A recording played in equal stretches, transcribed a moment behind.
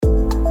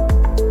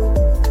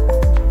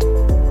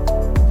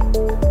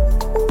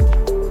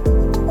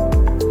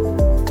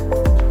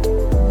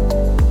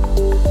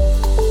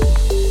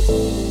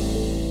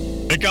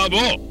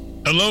Bravo!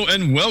 Hello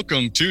and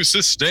welcome to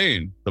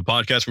Sustain, the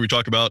podcast where we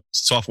talk about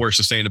software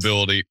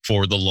sustainability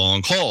for the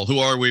long haul. Who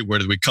are we? Where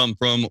did we come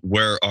from?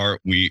 Where are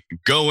we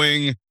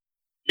going?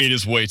 It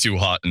is way too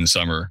hot in the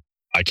summer.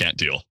 I can't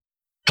deal.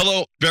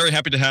 Hello. Very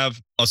happy to have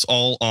us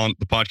all on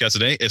the podcast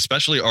today,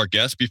 especially our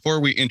guests. Before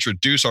we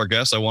introduce our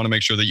guests, I want to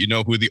make sure that you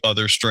know who the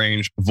other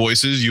strange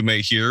voices you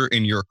may hear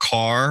in your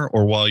car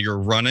or while you're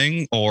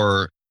running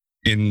or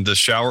in the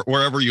shower,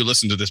 wherever you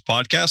listen to this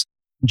podcast.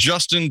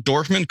 Justin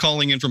Dorfman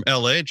calling in from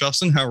LA.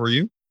 Justin, how are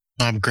you?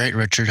 I'm great,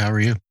 Richard. How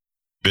are you?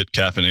 Bit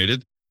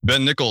caffeinated.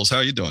 Ben Nichols, how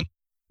are you doing?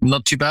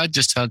 Not too bad.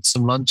 Just had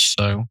some lunch.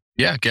 So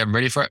yeah, getting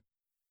ready for it.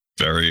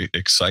 Very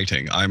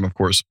exciting. I'm, of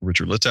course,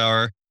 Richard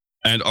Littauer.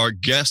 And our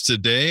guest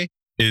today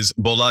is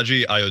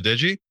Bolaji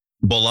Ayodeji.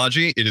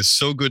 Bolaji, it is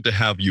so good to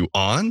have you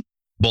on.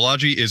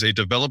 Bolaji is a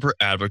developer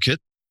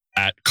advocate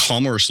at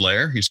Commerce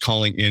Layer. He's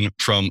calling in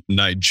from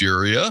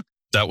Nigeria.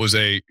 That was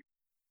a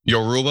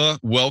Yoruba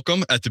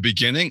welcome at the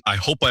beginning. I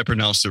hope I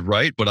pronounced it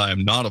right, but I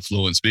am not a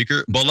fluent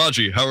speaker.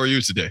 Bolaji, how are you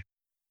today?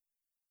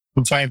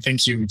 I'm fine.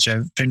 Thank you,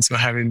 Richard. Thanks for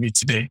having me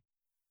today.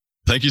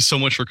 Thank you so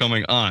much for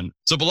coming on.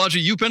 So Bolaji,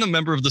 you've been a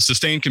member of the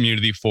Sustain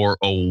community for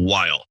a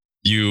while.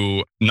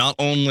 You not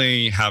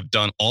only have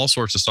done all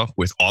sorts of stuff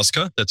with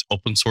OSCA, that's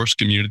Open Source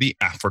Community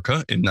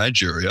Africa in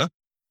Nigeria,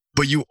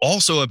 but you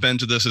also have been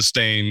to the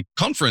Sustain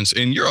conference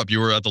in Europe. You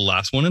were at the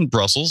last one in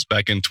Brussels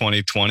back in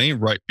 2020,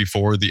 right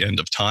before the end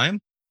of time,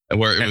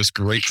 where it was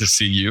great to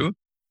see you.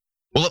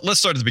 Well, let's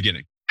start at the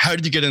beginning. How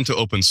did you get into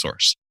open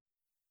source?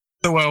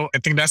 Well, I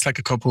think that's like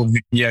a couple of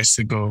years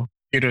ago.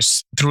 It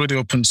was through the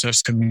Open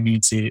Source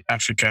Community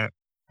Africa.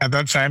 At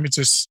that time, it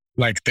was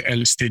like the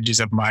early stages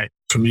of my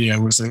career. I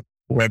was a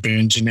web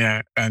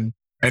engineer and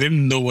I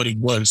didn't know what it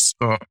was.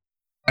 But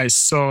I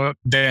saw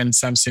Dan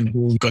Samson,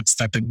 who got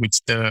started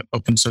with the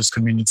Open Source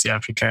Community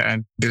Africa,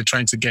 and they were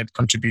trying to get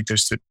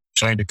contributors to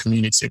join the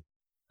community.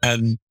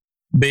 And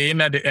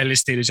being at the early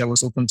stage, I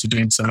was open to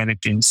doing so many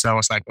things. So I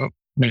was like, oh,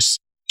 let's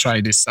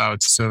try this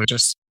out. So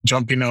just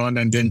jumping on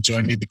and then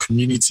joining the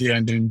community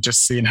and then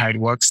just seeing how it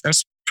works.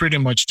 That's pretty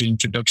much the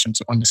introduction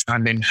to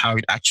understanding how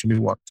it actually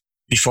worked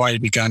before I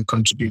began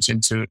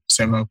contributing to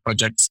several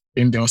projects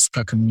in the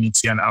OSCA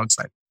community and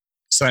outside.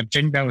 So I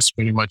think that was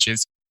pretty much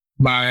it.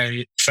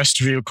 My first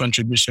real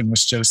contribution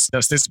was just,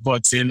 there's this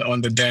button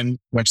on the then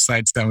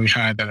website that we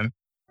had. And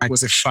I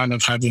was a fan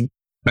of having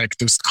like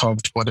those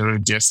curved border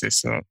radiuses.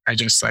 So I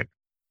just like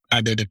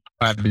added a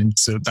pad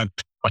into that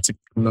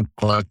particular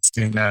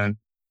button and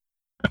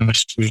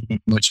that's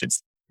pretty much it.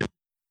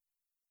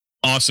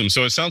 Awesome.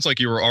 So it sounds like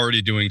you were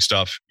already doing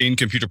stuff in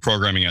computer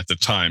programming at the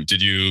time.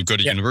 Did you go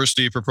to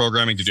university for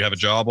programming? Did you have a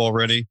job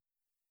already?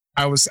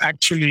 I was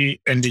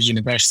actually in the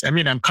university. I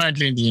mean, I'm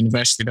currently in the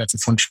university. That's a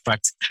fun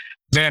fact.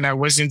 Then I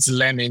wasn't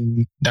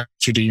learning that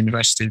through the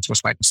university. It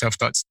was like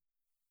self-taught.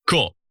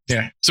 Cool.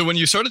 Yeah. So when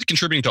you started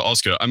contributing to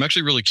OSCA, I'm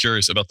actually really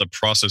curious about the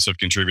process of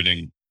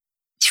contributing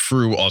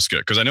through OSCA,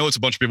 because I know it's a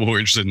bunch of people who are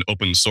interested in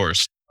open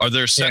source. Are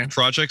there set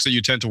projects that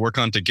you tend to work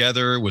on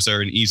together? Was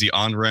there an easy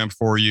on-ramp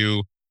for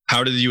you?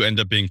 How did you end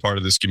up being part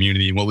of this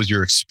community? And what was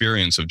your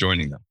experience of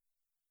joining them?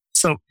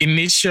 So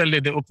initially,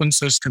 the Open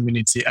Source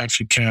Community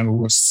Africa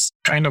was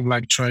kind of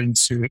like trying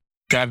to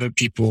gather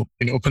people.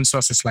 In open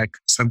source, it's like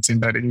something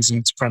that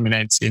isn't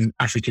prominent in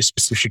Africa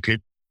specifically.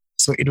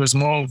 So it was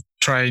more of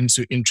trying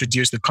to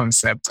introduce the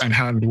concept and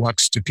how it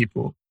works to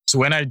people. So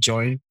when I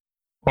joined,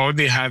 all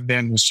they had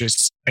then was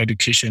just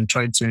education,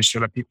 trying to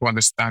ensure that people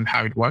understand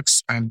how it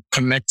works and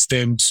connect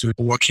them to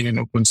working in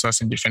open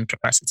source in different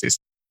capacities.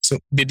 So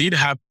they did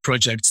have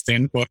projects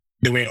then, but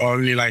they were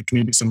only like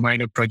maybe some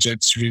minor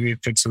projects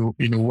related to,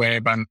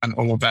 web and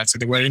all of that. So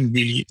they weren't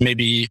really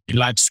maybe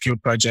large scale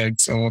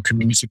projects or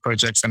community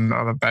projects and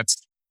all of that.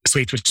 So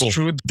it was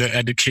through the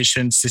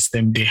education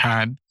system they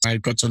had, I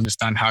got to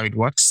understand how it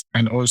works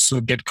and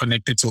also get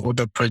connected to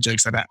other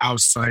projects that are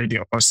outside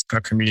the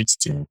OSCA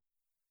community.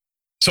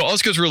 So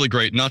OSCA is really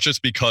great, not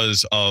just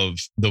because of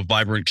the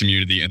vibrant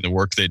community and the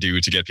work they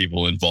do to get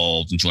people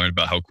involved and to learn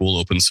about how cool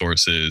open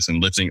source is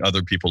and lifting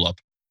other people up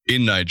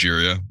in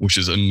Nigeria, which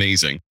is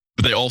amazing.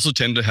 But they also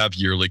tend to have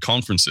yearly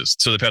conferences.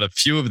 So they've had a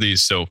few of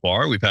these so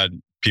far. We've had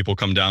people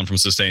come down from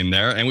Sustain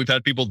there, and we've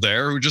had people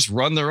there who just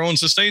run their own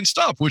Sustain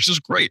stuff, which is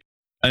great.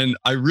 And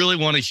I really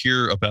want to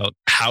hear about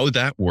how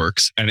that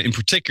works. And in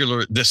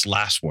particular, this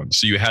last one.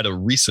 So you had a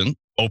recent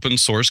Open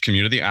Source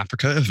Community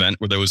Africa event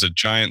where there was a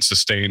giant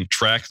Sustain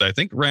track that I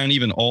think ran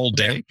even all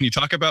day. Can you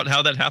talk about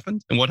how that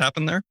happened and what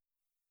happened there?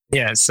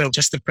 Yeah, so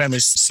just the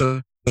premise.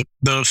 So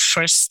the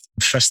first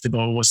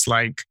festival was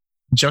like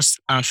just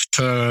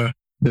after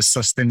the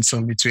Sustain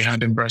Summit we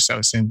had in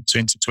Brussels in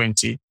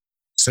 2020.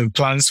 So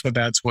plans for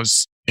that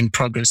was in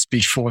progress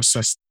before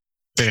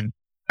Sustain.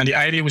 And the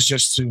idea was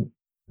just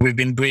we've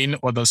been doing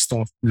other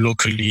stuff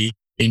locally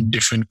in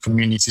different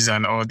communities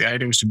and all. The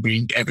idea was to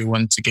bring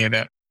everyone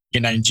together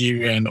in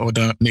Nigeria and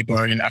other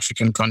neighboring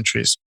African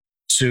countries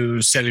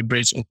to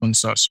celebrate open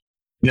source.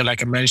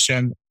 Like I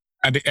mentioned,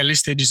 at the early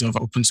stages of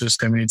Open Source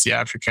Community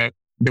Africa,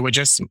 they were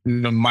just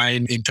my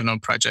internal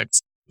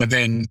projects. But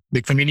then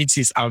the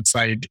communities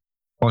outside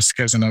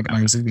OSCA as an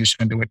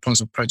organization. There were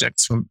tons of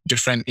projects from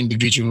different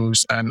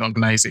individuals and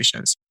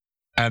organizations.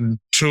 And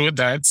through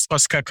that,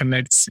 OSCA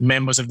connects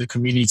members of the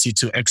community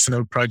to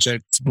external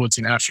projects, both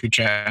in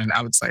Africa and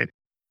outside.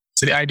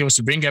 So the idea was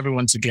to bring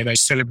everyone together,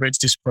 celebrate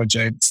this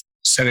project,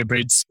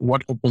 celebrate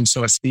what open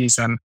source is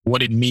and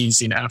what it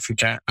means in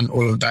Africa and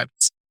all of that.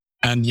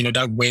 And,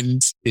 that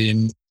went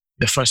in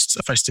the first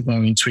festival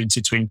in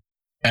 2020.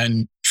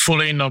 And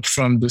following up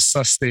from the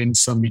Sustain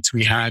Summit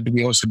we had,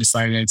 we also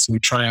decided to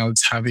try out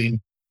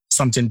having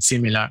something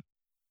similar.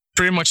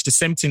 Pretty much the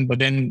same thing, but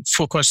then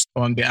focused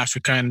on the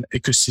African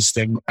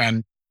ecosystem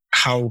and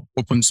how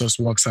open source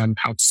works and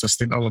how to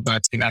sustain all of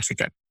that in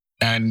Africa.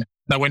 And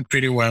that went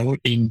pretty well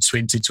in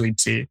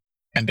 2020.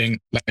 And then,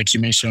 like you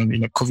mentioned,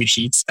 COVID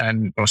hit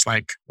and it was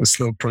like a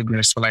slow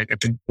progress for I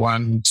think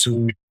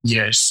 1-2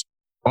 years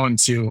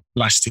until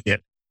last year.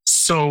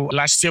 So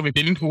last year we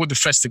didn't hold the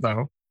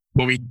festival,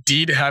 but we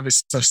did have a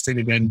sustain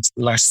event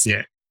last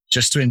year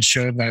just to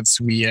ensure that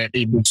we are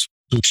able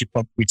to keep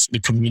up with the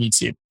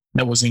community.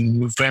 That was in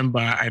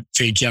November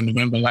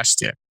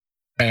last year.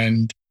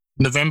 And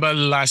November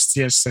last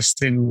year's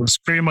sustain was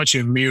pretty much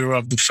a mirror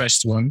of the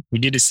first one. We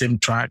did the same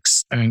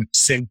tracks and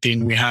same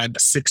thing. We had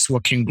 6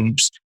 working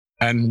groups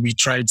and we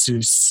tried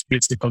to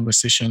split the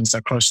conversations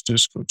across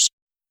those groups.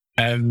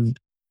 And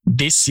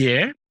this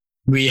year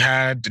we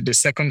had the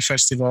second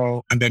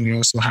festival and then we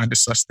also had the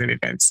sustain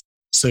events.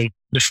 So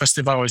the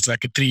festival was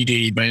like a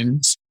 3-day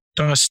event,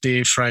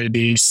 Thursday,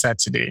 Friday,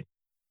 Saturday.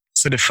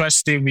 So the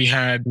first day we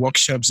had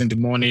workshops in the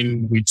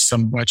morning with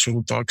some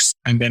virtual talks.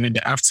 And then in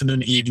the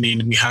afternoon,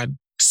 evening, we had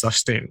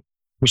sustain,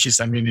 which is,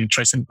 an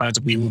interesting part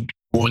we would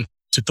want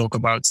to talk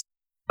about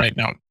right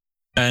now.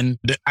 And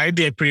the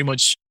idea pretty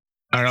much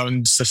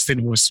around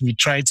sustain was we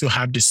try to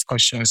have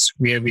discussions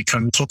where we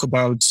can talk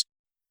about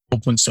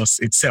open source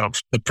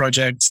itself, the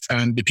project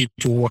and the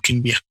people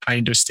working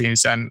behind those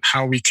things and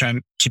how we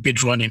can keep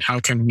it running. How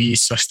can we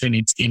sustain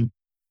it in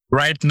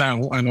right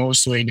now and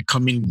also in the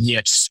coming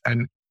years?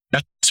 And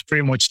that's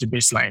pretty much the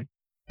baseline.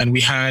 And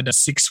we had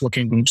 6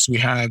 working groups. We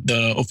had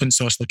the open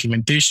source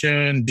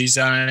documentation,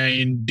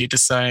 design, data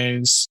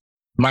science,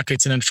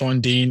 marketing and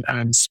funding,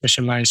 and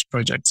specialized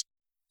projects.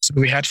 So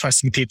we had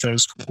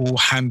facilitators who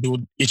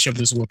handled each of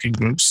those working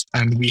groups.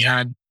 And we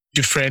had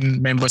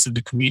different members of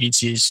the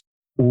communities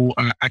who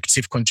are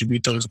active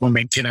contributors or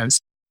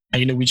maintainers.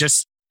 And, we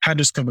just had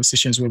those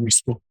conversations where we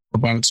spoke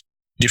about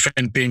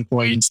different pain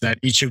points that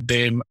each of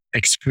them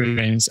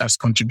experience as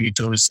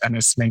contributors and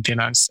as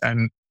maintainers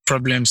and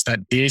problems that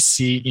they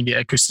see in the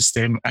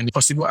ecosystem and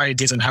possible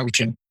ideas on how we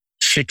can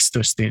fix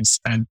those things.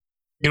 And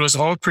it was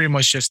all pretty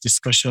much just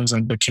discussions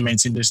and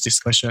documenting those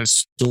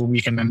discussions so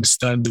we can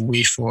understand the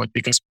way forward,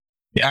 because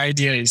the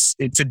idea is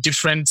it's a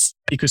different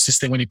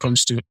ecosystem when it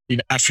comes to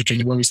Africa.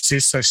 When we say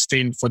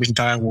sustain for the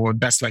entire world,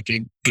 that's like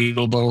a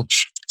global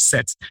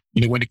set.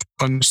 When it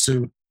comes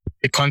to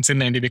the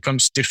continent, it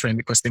becomes different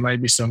because there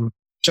might be some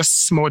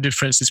just small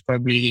differences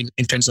probably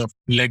in terms of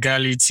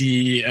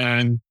legality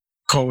and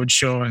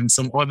culture and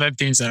some other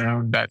things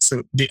around that.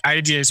 So the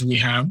ideas we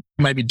have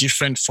might be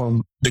different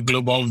from the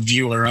global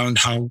view around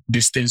how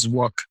these things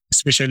work,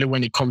 especially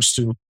when it comes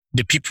to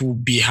the people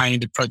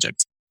behind the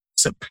project.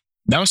 So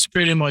that was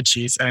pretty much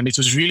it. And it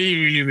was really,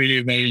 really,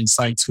 really very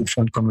insightful,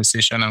 fun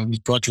conversation. And we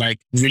got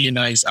really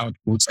nice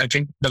outputs. I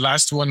think the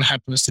last one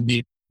happens to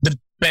be the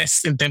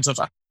best in terms of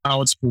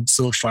output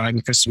so far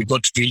because we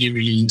got really,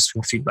 really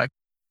useful feedback.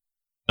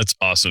 That's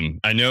awesome.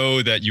 I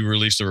know that you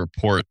released a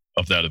report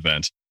of that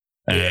event.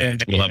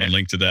 And we'll have a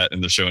link to that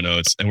in the show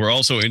notes. And we're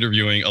also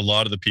interviewing a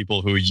lot of the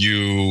people who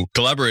you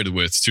collaborated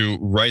with to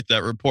write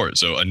that report.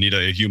 So Anita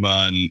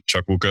Ehuma and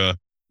Chukwuka,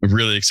 I'm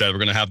really excited. We're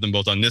going to have them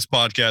both on this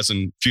podcast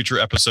and future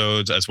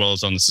episodes, as well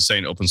as on the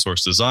Sustain Open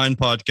Source Design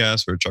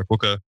podcast for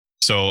Chukwuka.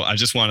 So I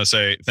just want to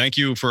say thank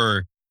you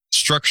for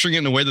structuring it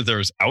in a way that there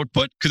was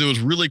output, because it was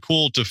really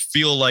cool to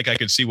feel like I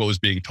could see what was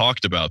being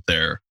talked about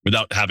there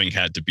without having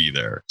had to be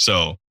there.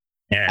 So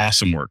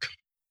awesome work.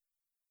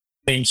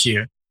 Thank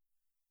you.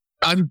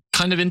 I'm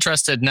kind of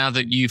interested now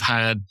that you've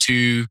had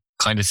 3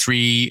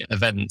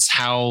 events,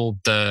 how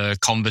the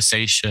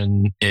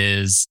conversation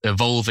is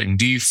evolving.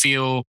 Do you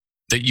feel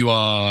that you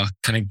are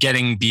kind of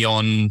getting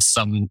beyond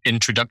some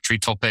introductory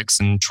topics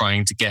and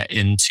trying to get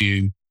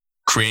into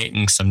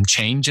creating some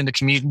change in the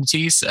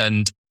communities?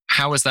 And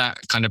how is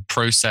that kind of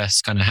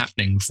process kind of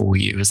happening for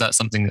you? Is that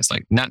something that's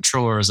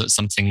natural, or is it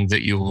something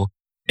that you're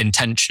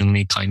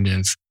intentionally kind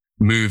of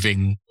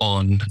moving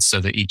on so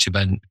that each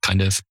event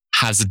kind of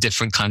has a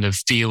different kind of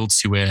feel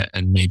to it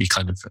and maybe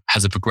kind of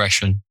has a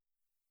progression?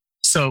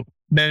 So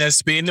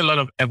there's been a lot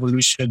of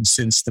evolution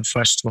since the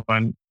first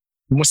one,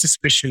 most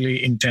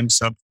especially in terms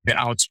of the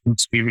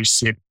outputs we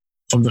received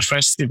from the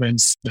first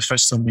events, the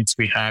first summits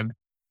we had.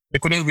 We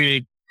couldn't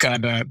really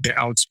gather the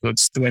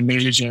outputs. They were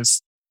mainly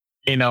just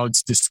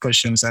in-out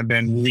discussions, and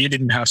then we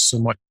didn't have so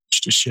much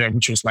to share,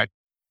 which was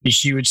a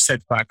huge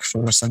setback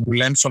for us. And we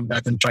learned from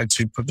that and tried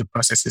to improve the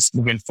processes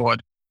moving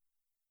forward.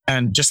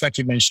 And just like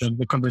you mentioned,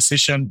 the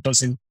conversation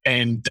doesn't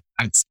end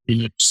at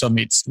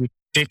summits. We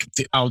take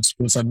the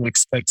outputs and we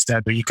expect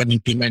that you can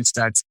implement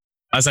that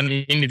as an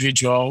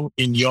individual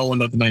in your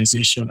own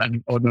organization and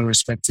in other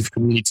respective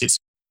communities.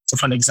 So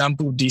for an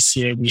example, this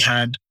year we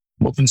had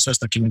open source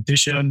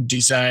documentation,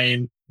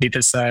 design,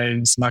 data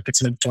science,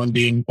 marketing and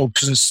funding,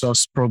 open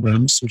source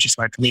programs, which is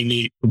like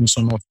mainly open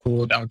source of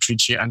code,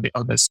 outreach and the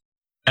others.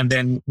 And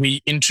then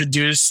we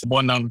introduced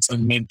burnout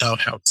and mental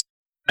health.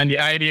 And the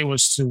idea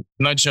was to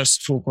not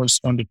just focus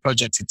on the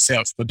project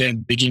itself, but then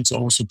begin to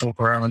also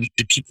talk around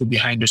the people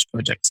behind those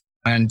projects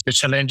and the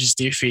challenges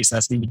they face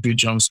as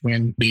individuals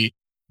when they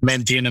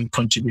maintain and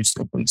contribute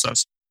to open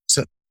source.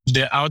 So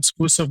the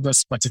outputs of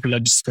those particular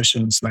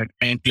discussions are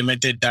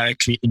implemented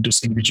directly in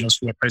those individuals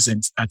who are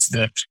present at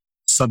the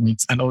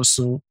summit, and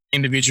also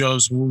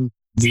individuals who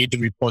read the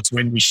reports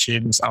when we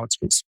share those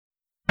outputs.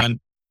 And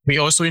we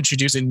also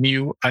introduced a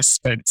new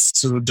aspect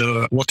to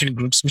the working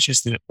groups, which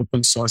is the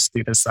open source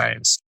data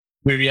science.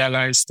 We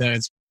realized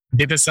that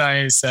data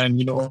science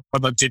and,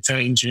 other data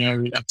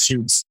engineering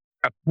fields,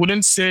 I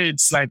wouldn't say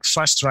it's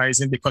fast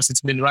rising because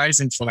it's been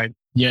rising for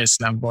years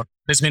now, but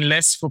there's been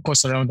less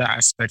focus around that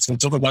aspect. When we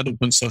talk about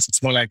open source,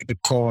 it's more like the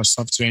core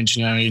software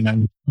engineering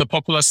and the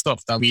popular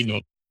stuff that we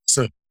know.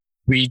 So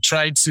we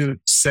try to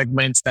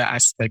segment that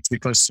aspect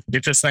because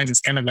data science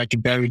is kind of a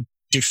very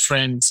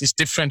different, it's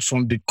different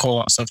from the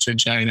core software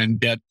engineering, and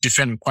there are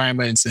different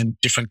requirements and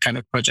different kind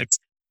of projects.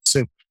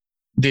 So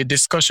the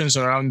discussions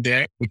around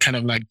there were kind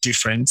of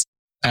different.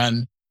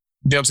 And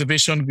the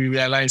observation we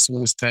realized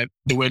was that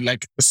there were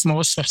a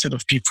small subset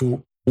of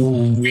people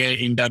who were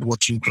in that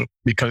working group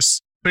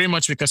because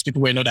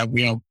people were not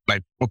aware of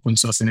open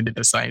source in the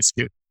data science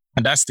field.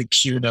 And that's the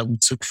cue that we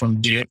took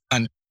from there.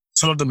 And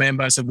some of the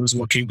members of those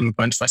working group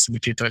and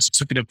facilitators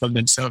took it upon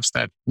themselves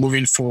that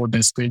moving forward,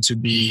 there's going to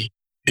be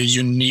a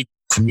unique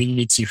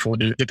community for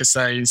the data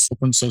science,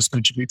 open source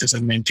contributors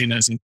and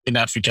maintainers in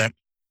Africa.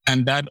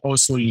 And that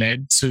also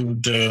led to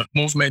the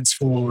movements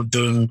for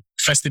the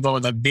festival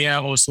that they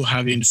are also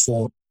having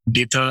for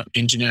data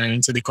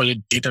engineering. So they call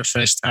it Data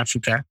First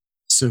Africa.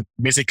 So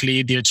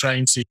basically they're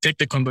trying to take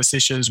the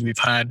conversations we've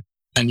had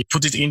and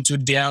put it into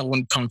their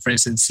own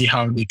conference and see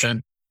how they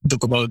can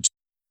talk about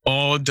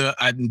all the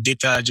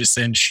data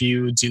adjacent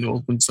fields,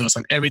 open source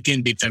and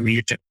everything data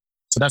related.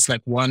 So that's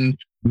one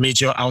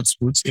major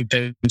output in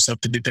terms of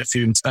the data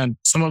fields. And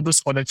some of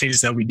those other things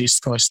that we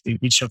discussed in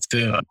each of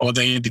the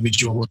other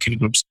individual working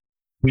groups,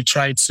 we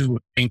try to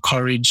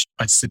encourage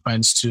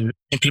participants to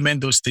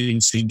implement those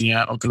things in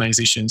their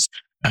organizations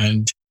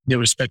and their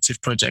respective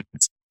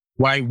projects.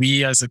 Why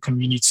we as a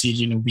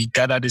community, we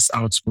gather these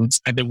outputs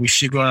and then we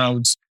figure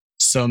out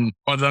some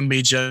other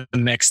major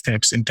next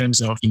steps in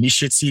terms of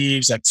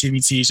initiatives,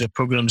 activities, or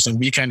programs that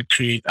we can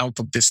create out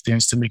of these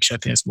things to make sure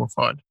things move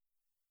forward.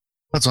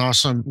 That's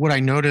awesome. What I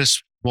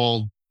noticed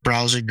while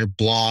browsing your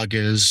blog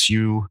is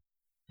you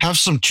have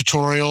some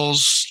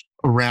tutorials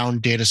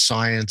around data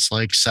science,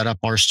 like set up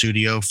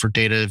RStudio for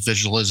data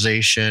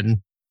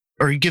visualization.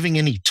 Are you giving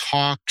any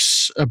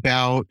talks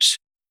about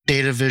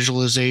data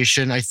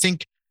visualization? I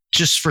think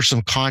just for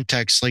some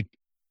context,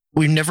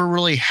 we've never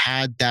really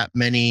had that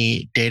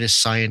many data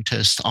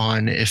scientists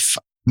on, if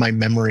my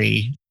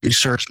memory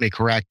serves me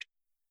correct.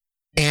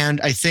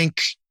 And I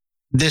think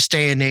this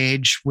day and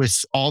age,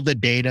 with all the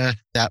data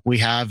that we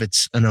have,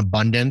 it's an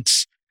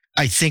abundance.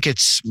 I think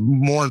it's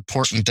more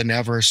important than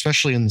ever,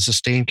 especially in the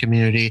Sustain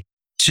community,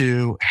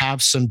 to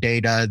have some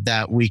data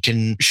that we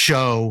can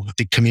show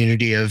the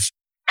community of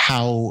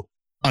how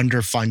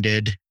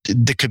underfunded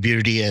the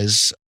community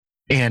is.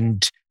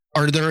 And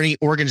are there any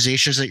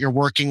organizations that you're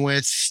working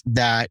with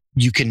that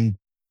you can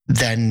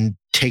then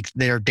take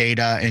their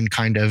data and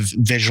kind of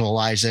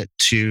visualize it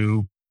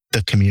to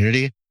the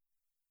community?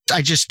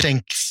 I just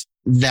think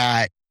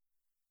that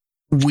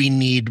we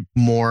need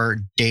more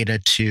data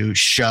to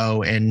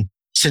show. And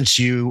since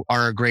you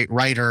are a great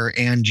writer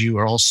and you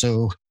are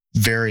also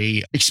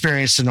very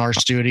experienced in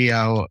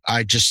RStudio,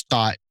 I just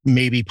thought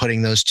maybe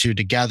putting those two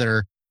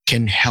together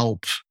can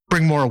help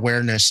bring more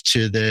awareness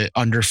to the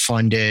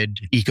underfunded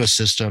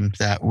ecosystem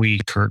that we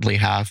currently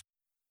have.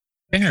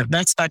 Yeah,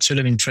 that's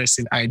actually an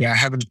interesting idea. I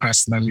haven't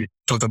personally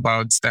thought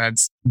about that.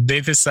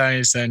 Data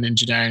science and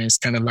engineering is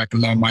kind of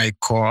not my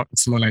core.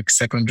 It's more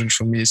secondary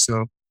for me.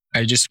 So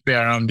I just play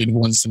around it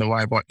once in a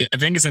while. But I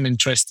think it's an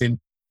interesting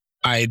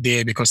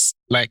idea because,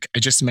 like I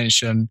just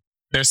mentioned,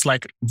 there's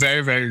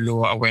very, very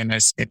low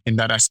awareness in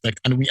that aspect.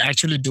 And we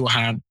actually do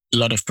have a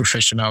lot of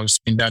professionals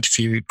in that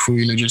field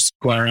who just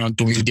go around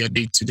doing their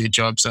day-to-day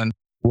jobs and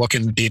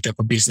working with data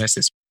for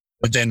businesses.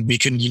 But then we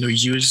can,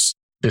 use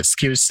the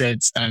skill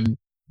sets and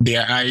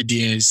their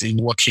ideas in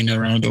working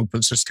around the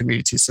open source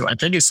community. So I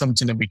think it's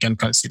something that we can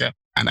consider,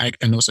 and I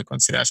can also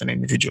consider as an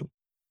individual.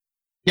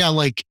 Yeah,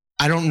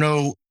 I don't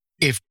know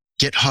if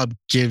GitHub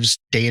gives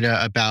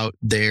data about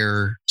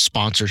their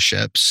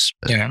sponsorships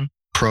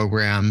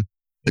program,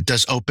 but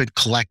does Open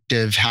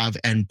Collective have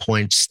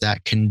endpoints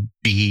that can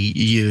be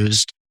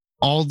used?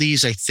 All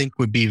these, I think,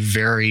 would be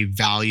very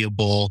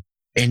valuable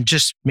and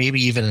just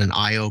maybe even an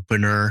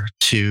eye-opener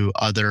to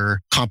other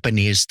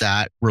companies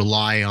that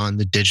rely on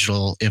the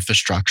digital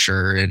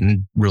infrastructure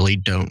and really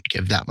don't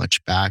give that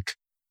much back.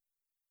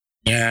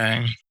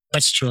 Yeah,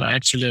 That's true. I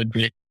actually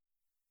agree.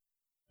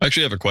 I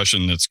actually have a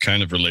question that's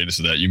kind of related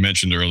to that. You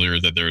mentioned earlier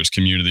that there's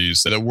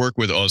communities that work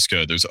with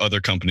OSCA. There's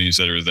other companies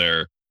that are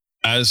there.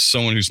 As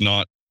someone who's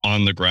not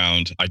on the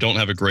ground, I don't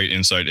have a great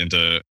insight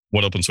into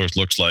what open source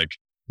looks like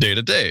day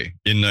to day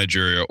in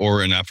Nigeria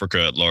or in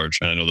Africa at large.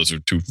 And I know those are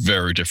two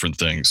very different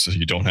things, so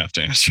you don't have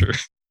to answer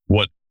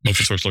what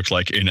open source looks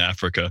like in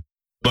Africa.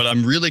 But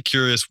I'm really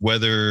curious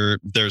whether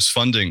there's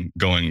funding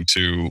going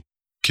to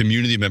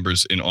community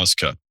members in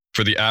OSCA.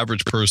 For the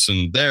average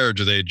person there,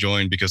 do they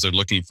join because they're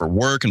looking for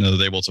work and are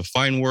they able to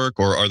find work?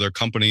 Or are there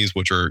companies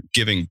which are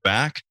giving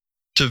back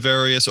to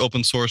various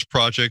open source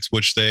projects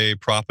which they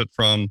profit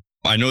from?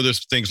 I know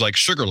there's things like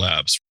Sugar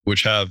Labs,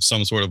 which have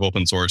some sort of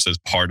open source as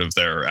part of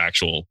their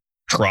actual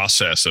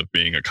process of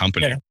being a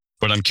company. Yeah.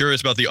 But I'm curious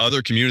about the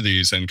other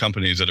communities and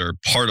companies that are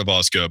part of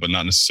OSCA, but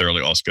not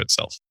necessarily OSCA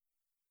itself.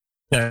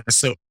 Yeah,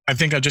 so I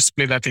think I'll just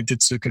split that into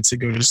two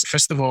categories.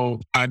 First of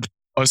all, at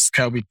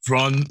OSCA, we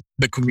run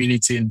the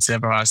community in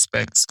several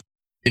aspects.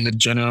 In the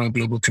general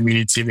global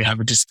community, we have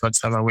a Discord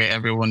server where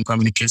everyone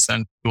communicates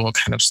and do all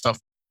kind of stuff.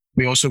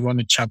 We also run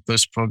a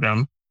chapters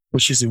program,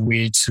 which is a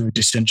way to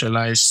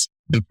decentralize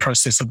the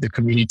process of the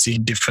community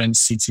in different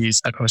cities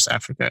across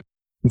Africa.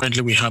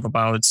 Currently, we have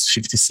about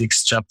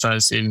 56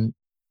 chapters in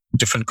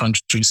different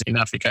countries in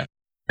Africa.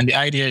 And the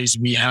idea is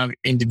we have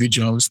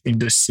individuals in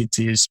those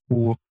cities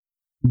who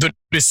do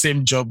the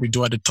same job we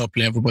do at the top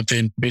level, but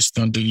then based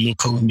on the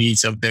local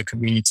needs of their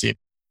community,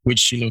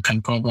 which,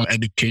 can cover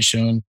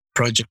education,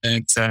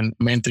 projects and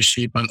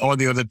mentorship and all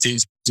the other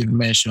things you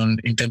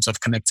mentioned in terms of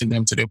connecting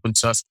them to the open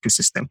source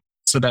ecosystem.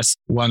 So that's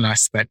one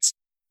aspect.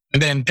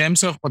 And then in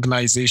terms of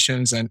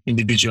organizations and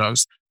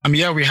individuals,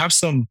 we have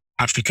some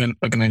African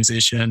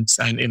organizations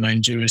and in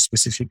Nigeria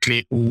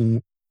specifically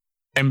who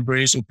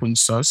embrace open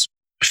source.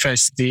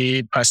 First,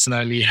 they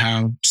personally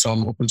have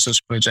some open source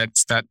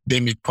projects that they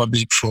make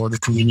public for the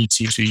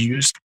community to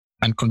use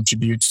and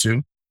contribute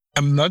to.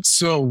 I'm not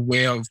so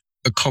aware of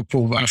a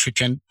couple of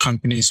African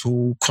companies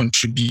who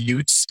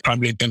contribute,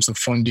 probably in terms of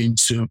funding,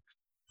 to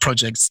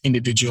projects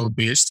individual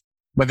based.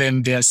 But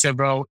then there are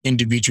several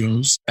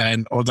individuals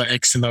and other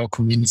external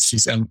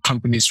communities and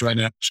companies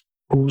rather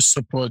who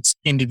support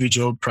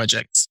individual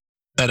projects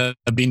that are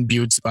being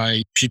built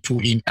by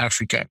people in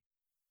Africa.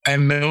 I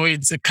know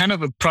it's a kind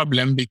of a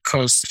problem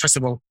because, first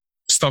of all,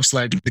 stuff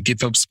like the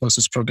GitHub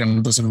Sponsors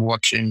program doesn't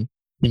work in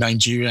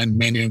Nigeria and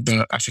many of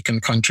the African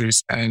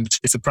countries. And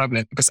it's a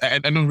problem because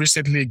I know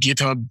recently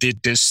GitHub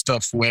did this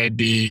stuff where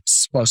they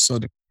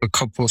sponsored a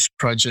couple of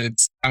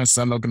projects as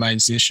an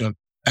organization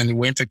and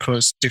went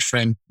across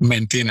different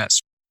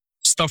maintainers.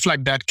 Stuff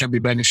like that can be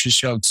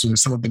beneficial to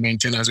some of the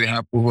maintainers we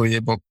have over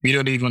here, but we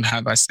don't even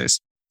have access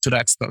to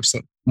that stuff.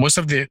 So most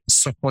of the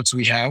support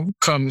we have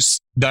comes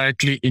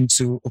directly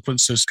into Open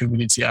Source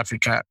Community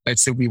Africa.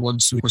 Let's say we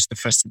want to host the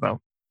festival.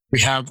 We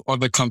have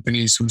other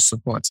companies who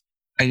support.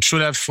 And through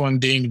that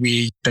funding,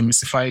 we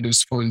demystify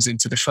those funds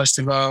into the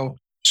festival,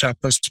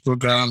 chapters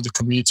program, the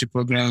community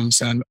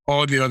programs, and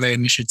all the other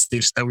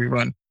initiatives that we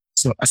run.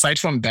 So aside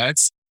from that,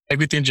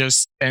 everything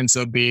just ends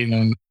up being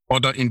on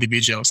other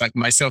individuals. Like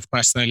myself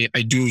personally,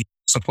 I do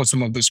support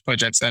some of those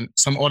projects, and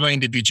some other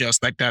individuals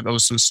like that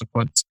also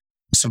support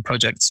some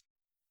projects.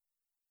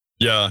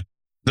 Yeah,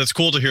 that's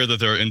cool to hear that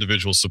there are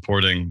individuals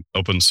supporting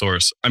open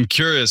source. I'm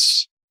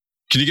curious,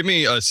 can you give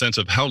me a sense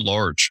of how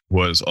large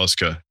was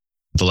OSCA,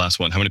 the last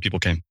one? How many people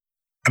came?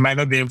 I might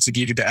not be able to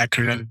give you the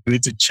accurate. I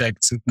need to check.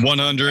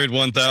 100,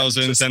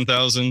 1,000,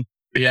 10,000?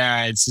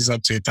 Yeah, it's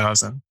up to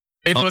 1,000.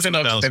 It wasn't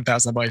up to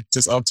 10,000, but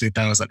it's up to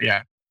 1,000.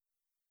 Yeah.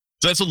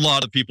 So that's a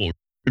lot of people.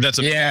 That's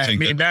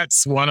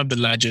that's one of the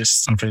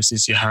largest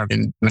conferences you have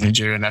in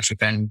Nigeria and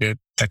Africa in the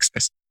tech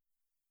space.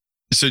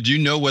 So do you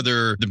know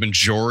whether the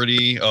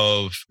majority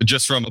of,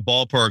 just from a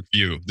ballpark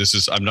view,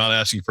 I'm not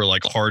asking for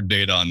like hard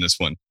data on this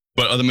one,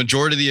 but are the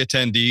majority of the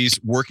attendees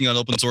working on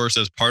open source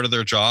as part of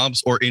their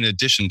jobs or in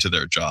addition to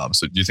their jobs?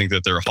 So do you think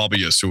that there are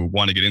hobbyists who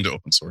want to get into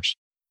open source?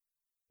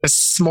 A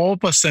small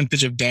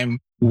percentage of them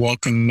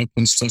work on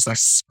open source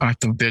as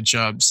part of their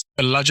jobs.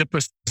 A larger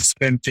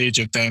percentage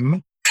of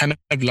them kind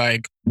of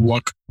like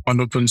work on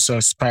open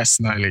source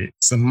personally.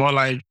 So more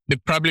like they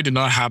probably do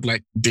not have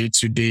like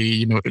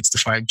day-to-day,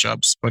 8-to-5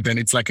 jobs, but then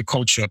it's like a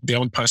culture, their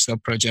own personal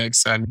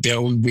projects and their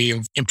own way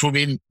of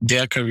improving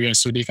their career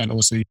so they can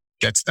also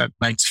get that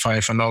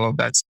 9-to-5 and all of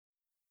that.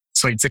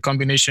 So it's a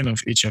combination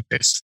of each of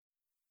this.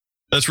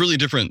 That's really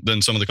different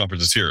than some of the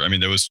conferences here. I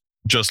mean, there was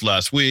just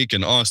last week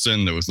in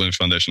Austin, there was Linux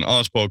Foundation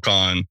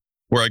OSPOCon,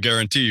 where I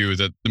guarantee you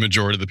that the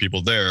majority of the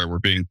people there were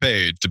being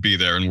paid to be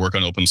there and work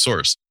on open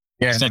source.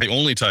 Yeah. It's not the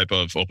only type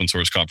of open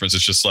source conference.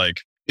 It's just like,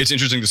 it's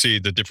interesting to see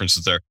the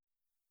differences there.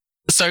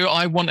 So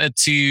I wanted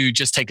to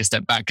just take a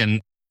step back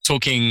and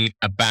talking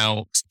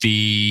about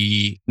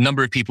the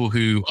number of people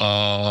who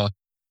are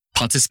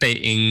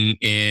participating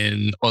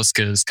in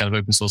OSCA's kind of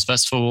open source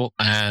festival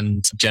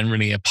and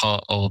generally a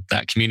part of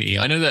that community.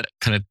 I know that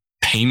kind of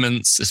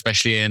payments,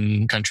 especially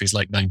in countries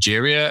like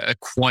Nigeria, are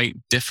quite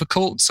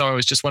difficult. So I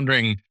was just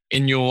wondering,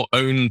 in your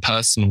own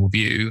personal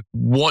view,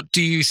 what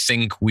do you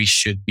think we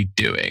should be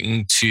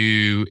doing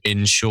to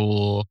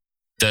ensure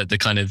that the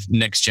kind of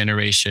next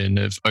generation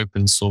of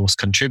open source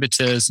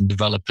contributors and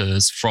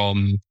developers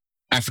from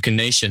African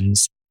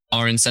nations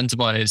are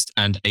incentivized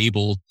and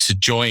able to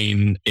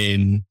join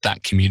in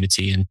that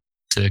community and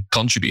to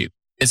contribute?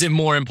 Is it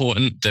more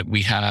important that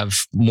we have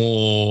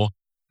more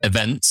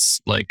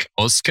events like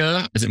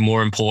OSCA? Is it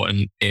more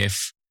important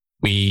if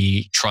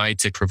we try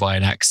to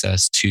provide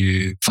access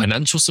to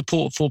financial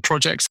support for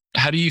projects?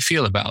 How do you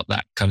feel about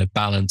that kind of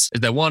balance?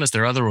 Is there one, is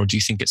there other, or do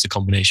you think it's a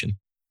combination?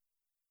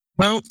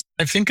 Well,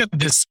 I think at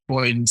this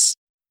point,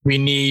 we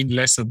need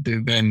less of the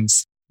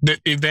events. The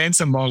events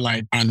are more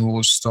like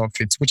annual stuff,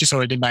 which is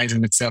already nice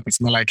in itself.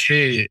 It's more like,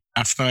 hey,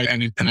 after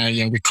an entire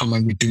year, we come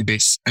and we do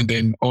this. And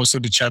then also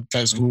the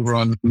chapters who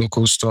run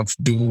local stuff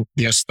do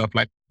their stuff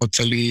like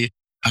Otali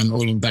and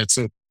all of that.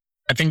 So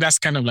I think that's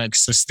kind of like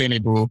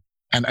sustainable.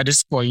 And at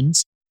this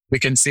point, we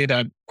can say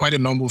that quite a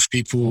number of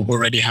people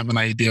already have an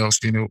idea of,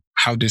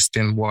 how this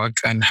thing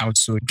works and how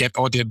to get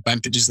all the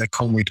advantages that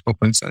come with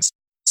open source.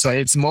 So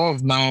it's more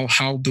of now,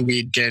 how do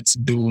we get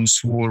those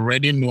who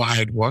already know how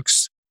it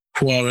works,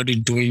 who are already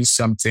doing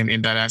something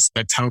in that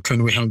aspect? How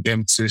can we help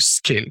them to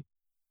scale?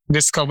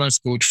 This covers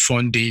both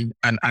funding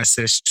and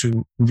access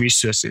to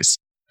resources.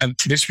 And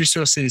these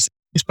resources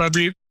is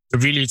probably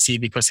really key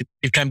because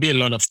it can be a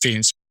lot of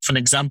things. For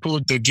example,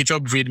 the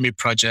GitHub README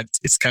project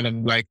is kind of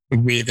like a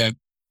way that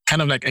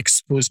kind of like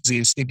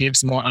exposes, it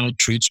gives more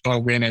outreach or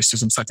awareness to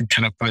some certain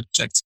kind of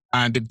projects.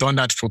 And they've done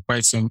that for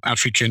quite some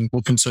African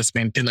open source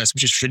maintainers,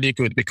 which is really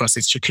good because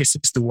it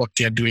showcases the work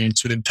they're doing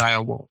to the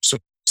entire world. So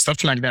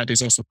stuff like that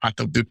is also part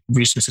of the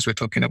resources we're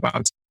talking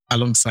about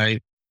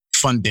alongside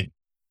funding.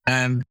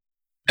 And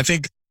I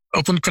think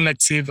Open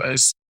Collective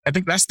I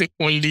think that's the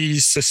only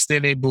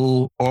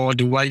sustainable, or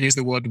do I use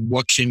the word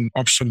working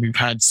option we've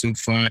had so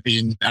far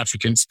in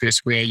African space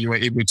where you are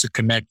able to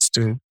connect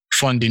to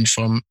funding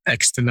from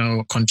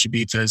external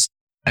contributors.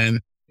 And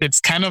it's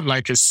kind of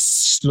like a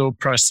slow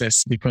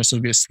process because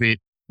obviously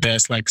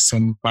there's like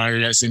some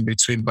barriers in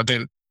between, but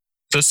then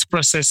this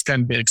process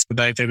can be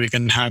expedited. We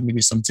can have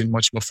maybe something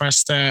much more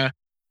faster,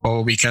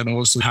 or we can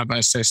also have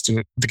access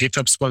to the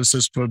GitHub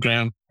sponsors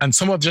program. And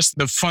some of just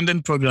the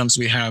funding programs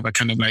we have are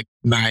kind of like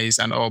nice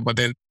and all, but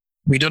then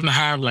we don't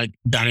have like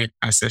direct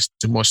access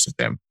to most of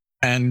them.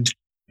 And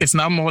it's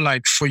now more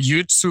like for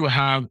you to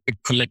have a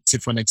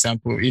collective, for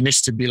example, it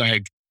needs to be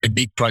like a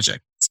big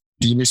project.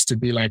 It needs to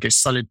be like a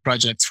solid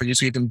project for you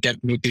to even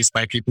get noticed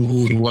by people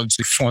who want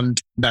to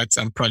fund that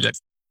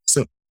project.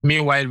 So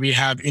meanwhile, we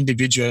have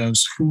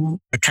individuals who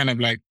are kind of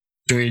like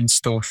doing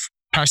stuff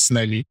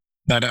personally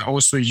that are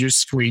also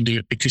useful in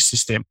the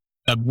ecosystem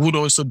that would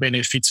also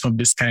benefit from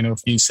this kind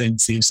of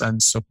incentives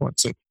and support.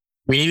 So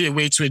we need a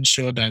way to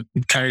ensure that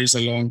it carries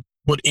along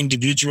both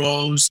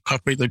individuals,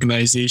 corporate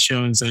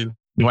organizations, and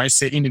I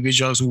say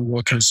individuals who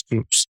work as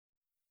groups.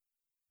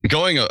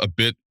 Going a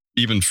bit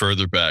even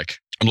further back,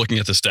 I'm looking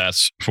at the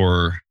stats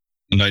for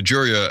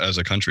Nigeria as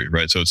a country,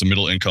 right? So it's a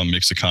middle income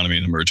mixed economy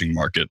and emerging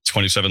market,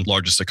 27th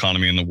largest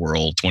economy in the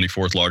world,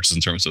 24th largest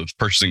in terms of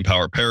purchasing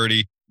power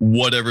parity,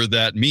 whatever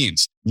that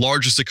means.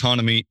 Largest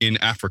economy in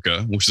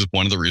Africa, which is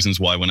one of the reasons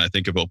why when I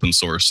think of open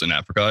source in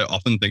Africa, I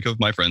often think of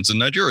my friends in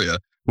Nigeria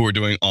who are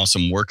doing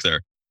awesome work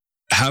there.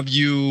 Have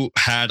you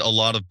had a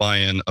lot of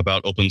buy-in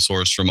about open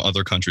source from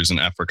other countries in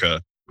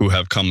Africa who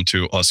have come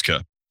to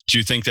OSCA? Do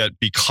you think that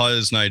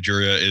because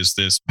Nigeria is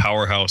this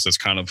powerhouse that's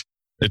kind of,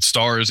 it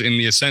stars in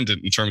the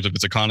ascendant in terms of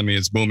its economy,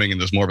 it's booming and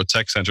there's more of a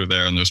tech center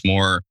there and there's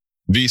more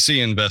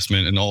VC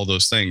investment and all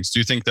those things. Do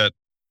you think that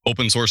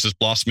open source is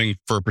blossoming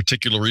for a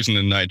particular reason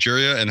in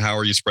Nigeria? And how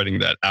are you spreading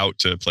that out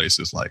to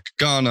places like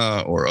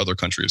Ghana or other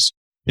countries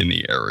in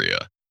the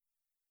area?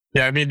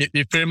 Yeah, I mean,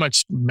 you pretty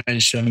much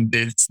mentioned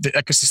it. The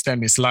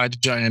ecosystem is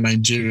larger in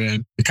Nigeria.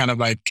 We kind of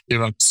like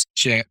Iraq's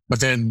share. But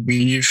then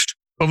we've,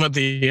 over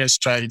the years,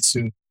 tried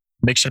to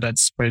make sure that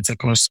spreads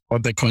across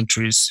other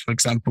countries. For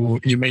example,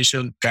 you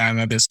mentioned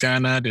Ghana. There's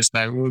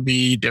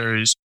Nairobi,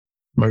 there's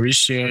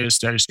Mauritius,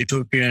 there's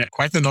Ethiopia.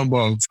 Quite a number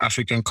of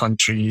African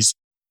countries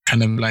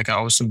kind of like are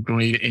also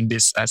growing in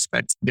this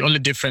aspect. The only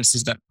difference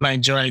is that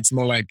Nigeria, it's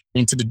more like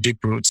into the deep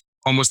roots,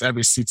 almost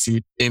every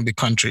city in the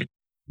country.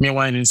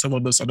 Meanwhile, in some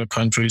of those other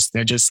countries,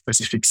 they're just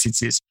specific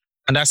cities.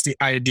 And that's the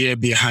idea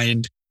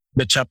behind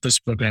the chapters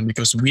program,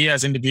 because we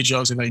as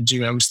individuals in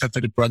Nigeria, we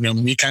started the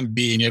program, we can't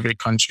be in every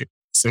country.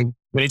 So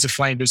we need to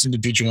find those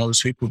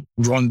individuals who could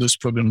run those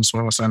programs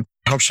for us and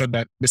help sure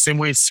that the same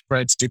way it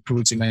spreads deep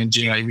roots in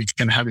Nigeria, we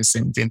can have the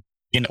same thing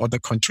in other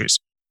countries.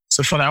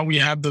 So for now, we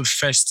are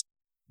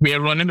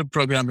running the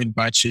program in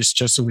batches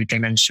just so we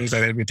can ensure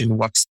that everything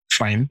works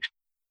fine.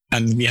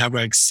 And we have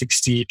like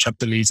 60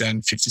 chapter leads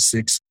and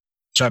 56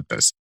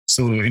 chapters.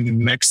 So in the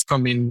next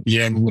coming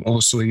year, we will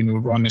also,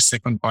 run a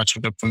second batch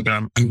of the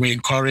program. And we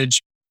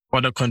encourage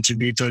other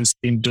contributors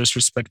in those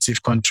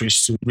respective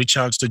countries to reach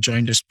out to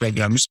join these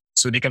programs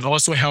so they can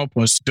also help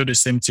us do the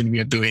same thing we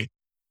are doing.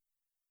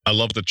 I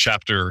love the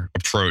chapter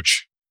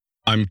approach.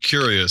 I'm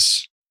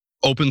curious,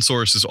 open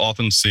source is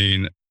often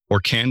seen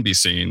or can be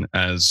seen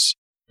as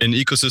an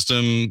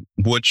ecosystem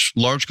which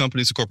large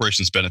companies and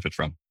corporations benefit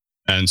from.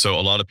 And so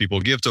a lot of people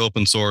give to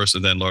open source,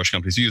 and then large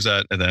companies use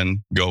that and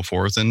then go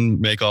forth and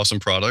make awesome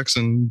products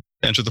and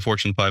enter the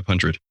Fortune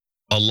 500.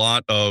 A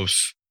lot of,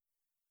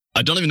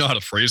 I don't even know how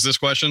to phrase this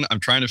question. I'm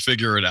trying to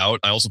figure it out.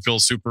 I also feel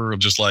super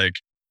just like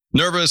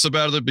nervous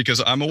about it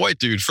because I'm a white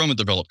dude from a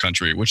developed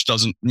country, which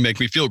doesn't make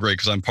me feel great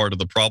because I'm part of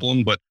the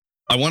problem. But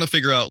I want to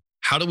figure out,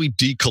 how do we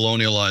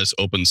decolonialize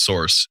open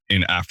source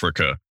in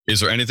Africa? Is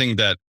there anything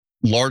that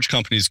large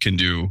companies can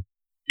do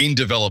in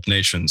developed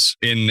nations,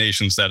 in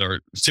nations that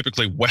are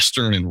typically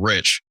Western and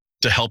rich,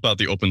 to help out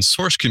the open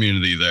source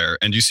community there?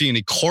 And do you see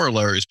any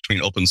corollaries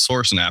between open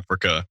source in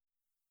Africa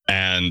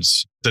and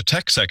the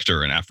tech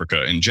sector in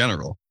Africa in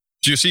general?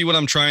 Do you see what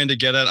I'm trying to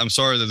get at? I'm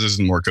sorry that this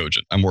isn't more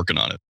cogent. I'm working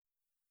on it.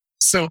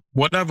 So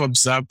what I've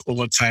observed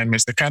over time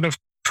is the kind of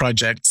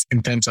projects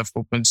in terms of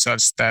open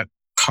source that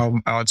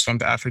come out from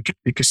the African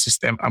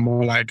ecosystem are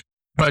more like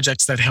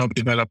projects that help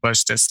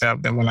developers to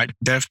help them, more like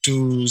dev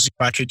tools,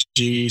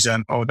 packages,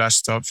 and all that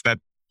stuff that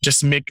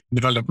just make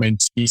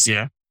development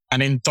easier.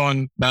 And in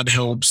turn, that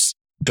helps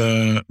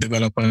the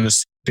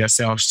developers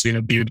themselves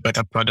to build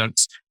better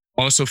products,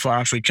 also for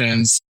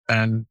Africans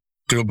and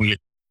globally.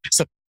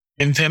 So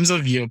in terms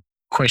of your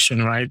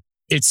question, right,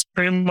 it's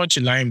pretty much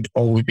in line with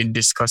all we've been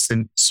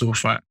discussing so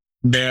far.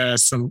 There are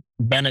some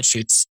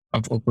benefits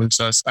of open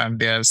source, and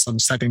there are some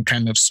certain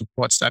kind of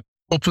supports that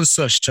open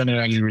source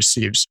generally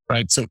receives,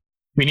 right? So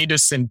we need the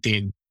same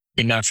thing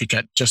in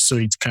Africa just so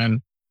it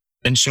can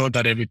ensure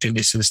that everything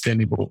is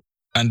sustainable.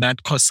 And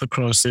that cuts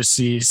across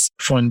overseas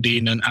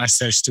funding and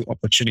access to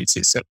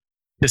opportunities. So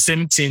the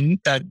same thing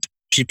that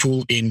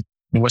people in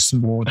the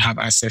Western world have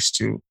access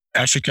to,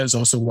 Africans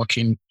also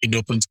working in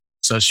open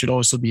source should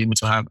also be able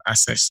to have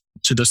access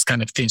to those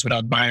kind of things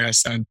without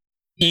bias and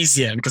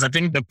easier. Because I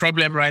think the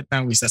problem right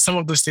now is that some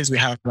of those things we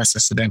have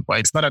access to them, but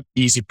it's not an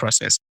easy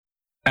process.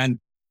 And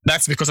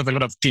that's because of a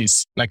lot of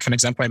things. Like, for an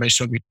example, I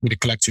mentioned with the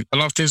collective, a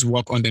lot of things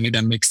work underneath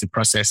and makes the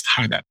process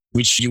harder,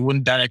 which you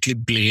wouldn't directly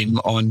blame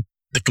on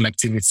the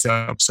collective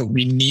itself. So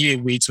we need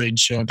a way to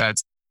ensure that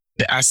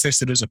the access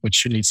to those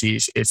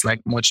opportunities is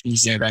like much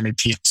easier than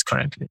it is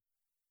currently.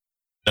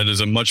 That is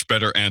a much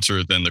better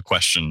answer than the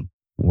question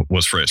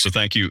was phrased. So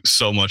thank you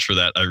so much for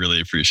that. I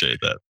really appreciate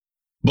that.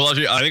 Well,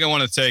 I think I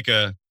want to take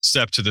a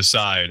step to the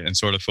side and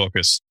sort of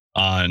focus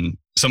on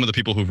some of the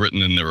people who've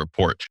written in their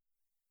report.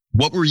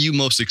 What were you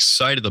most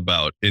excited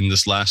about in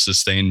this last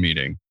Sustain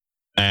meeting?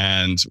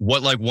 And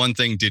what one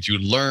thing did you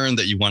learn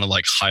that you want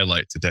to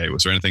highlight today?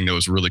 Was there anything that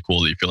was really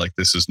cool that you feel like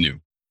this is new?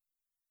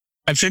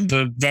 I think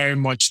the very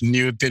much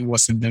new thing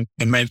was in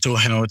the mental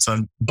health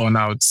and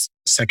burnout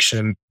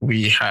section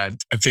we had.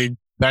 I think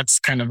that's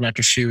kind of like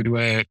a field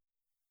where,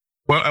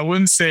 well, I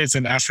wouldn't say it's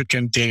an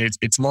African thing.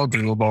 It's more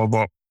global,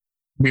 but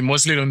we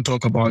mostly don't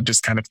talk about this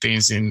kind of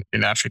things in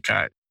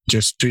Africa.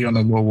 Just do your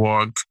normal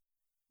work.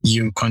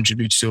 You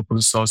contribute to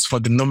open source for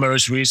the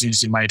numerous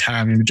reasons you might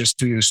have. You just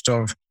do your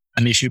stuff.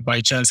 And if you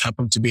by chance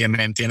happen to be a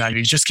maintainer,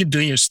 you just keep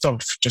doing your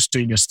stuff, just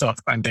doing your stuff.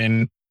 And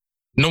then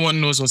no one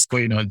knows what's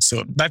going on.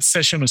 So that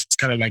session was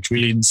kind of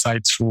really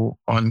insightful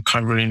on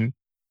covering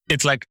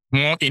it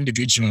more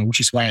individual, which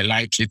is why I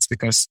like it,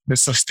 because the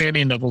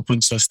sustaining of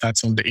open source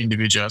starts on the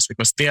individuals,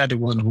 because they are the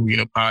one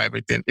who power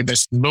everything. If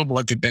there's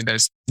nobody, then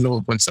there's no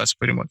open source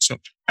pretty much. So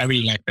I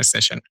really like the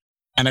session.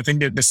 And I think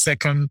that the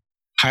second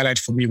highlight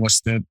for me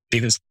was the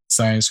data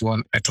science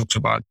one I talked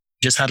about.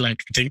 Just had I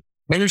think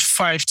maybe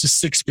 5 to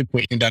 6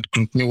 people in that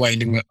group. Meanwhile,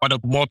 there were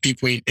more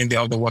people in the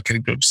other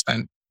working groups.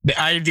 And the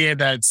idea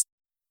that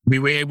we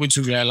were able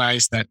to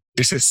realize that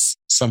this is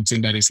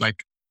something that is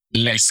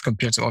less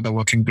compared to other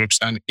working groups.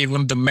 And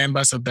even the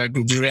members of that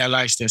group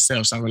realized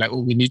themselves and were like,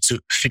 oh, we need to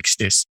fix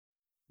this.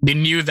 They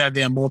knew that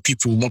there are more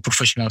people, more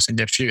professionals in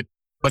their field,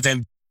 but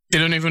then they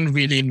don't even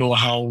really know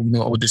how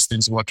all these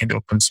things work in the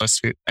open source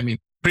field. I mean,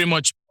 pretty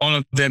much all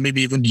of them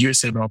maybe even use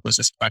several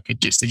process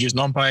packages. They use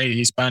NumPy, they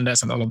use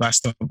Pandas and all of that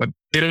stuff, but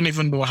they don't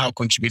even know how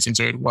contributing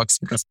to it works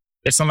because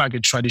it's not like the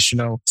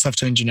traditional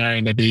software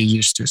engineering that they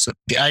used to. So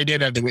the idea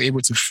that they were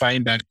able to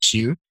find that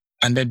queue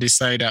and then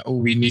decide that, oh,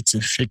 we need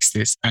to fix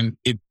this. And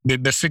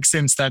the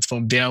fixing starts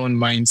from their own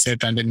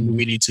mindset and then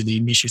moving into the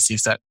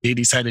initiatives that they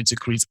decided to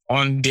create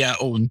on their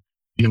own.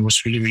 It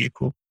was really, really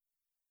cool.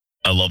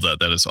 I love that.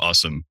 That is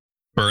awesome.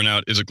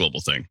 Burnout is a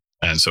global thing.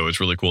 And so it's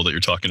really cool that you're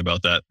talking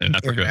about that in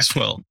Africa as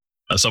well.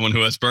 As someone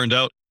who has burned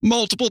out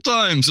multiple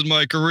times in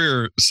my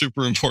career,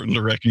 super important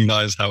to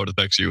recognize how it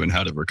affects you and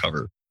how to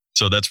recover.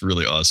 So that's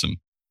really awesome.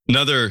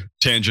 Another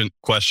tangent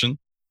question.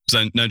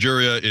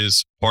 Nigeria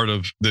is part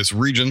of this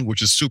region,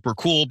 which is super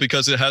cool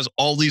because it has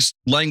all these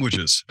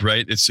languages,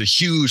 right? It's a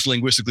huge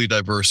linguistically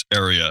diverse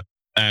area.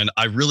 And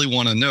I really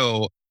want to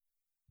know,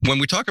 when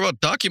we talk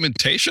about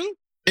documentation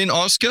in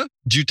OSCA,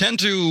 do you tend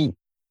to,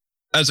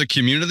 as a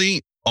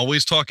community,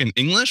 always talk in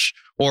English?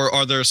 Or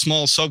are there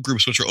small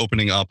subgroups which are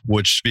opening up,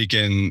 which speak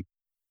in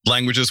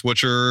languages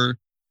which are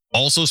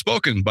also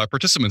spoken by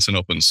participants in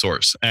open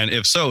source? And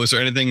if so, is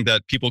there anything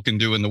that people can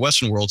do in the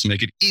Western world to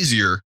make it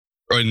easier,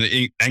 or in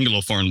the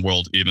Anglophone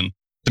world even,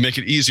 to make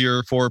it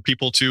easier for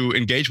people to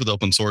engage with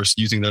open source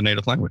using their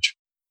native language?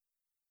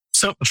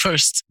 So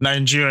first,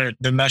 Nigeria,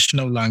 the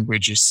national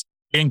language is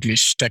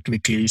English,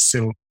 technically.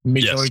 So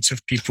majority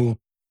of people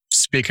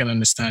speak and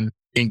understand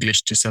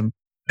English to some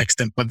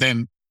extent. But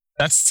then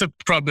that's the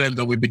problem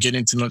that we're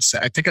beginning to notice.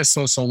 I think I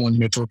saw someone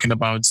here talking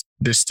about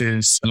this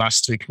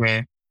last week,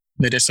 where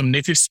there's some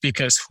native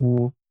speakers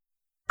who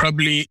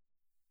probably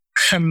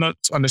cannot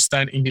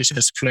understand English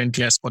as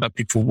fluently as other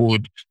people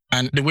would.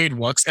 And the way it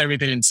works,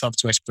 everything in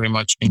software is pretty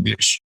much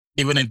English,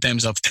 even in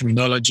terms of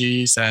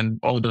terminologies and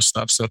all those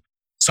stuff. So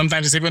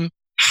sometimes it's even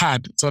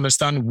hard to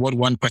understand what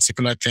one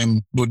particular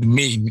term would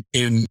mean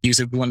in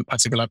using one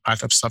particular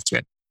part of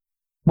software.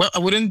 Well, I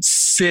wouldn't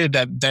say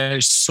that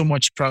there's so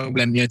much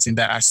problem yet in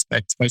that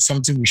aspect, but it's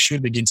something we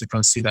should begin to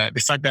consider. The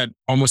fact that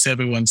almost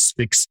everyone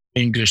speaks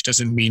English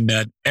doesn't mean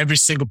that every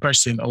single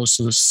person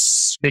also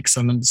speaks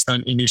and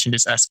understands English in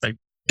this aspect.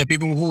 The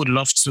people who would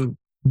love to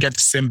get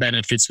the same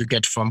benefits we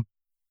get from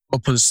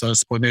open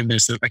source, but then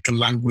there's like a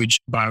language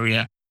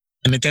barrier.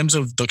 And in terms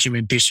of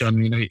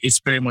documentation, it's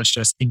very much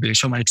just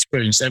English. From my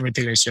experience,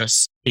 everything is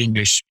just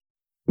English.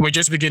 We're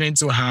just beginning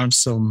to have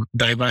some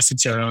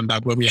diversity around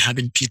that, where we're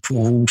having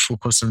people who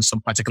focus on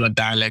some particular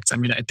dialects. I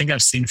mean, I think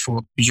I've seen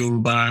for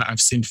Yoruba, I've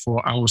seen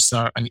for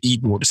Hausa and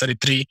Igbo. Those are the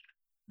three.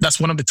 That's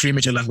one of the three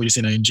major languages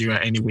in Nigeria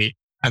anyway.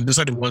 And those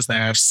are the ones that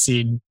I've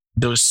seen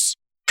those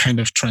kind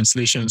of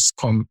translations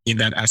come in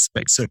that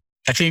aspect. So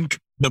I think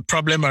the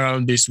problem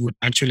around this would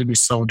actually be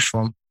solved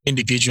from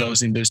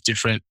individuals in those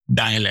different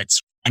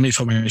dialects. I mean,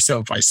 for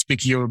myself, I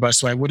speak Yoruba,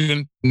 so I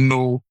wouldn't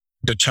know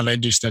the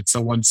challenges that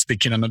someone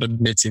speaking another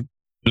native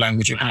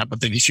language will have.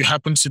 But then if you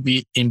happen to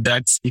be in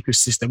that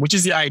ecosystem, which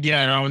is the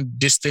idea around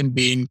this thing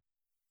being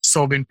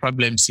solving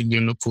problems in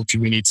your local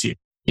community,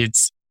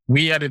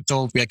 we at the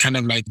top, we are kind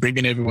of like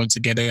bringing everyone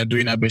together and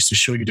doing our best to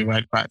show you the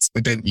right paths.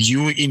 But then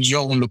you in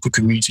your own local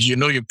community, you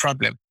know your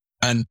problem.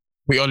 And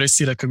we always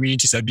see that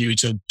communities are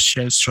built on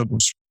shared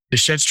struggles. The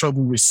shared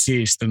struggle we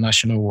see is the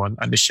national one,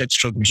 and the shared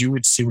struggle you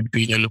would see would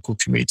be in your local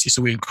community.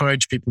 So we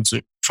encourage people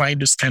to find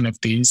those kind of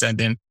things and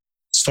then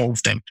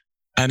solve them.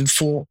 And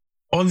for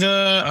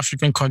other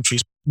African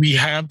countries, we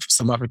have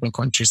some African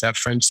countries that are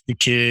French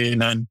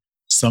speaking and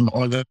some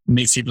other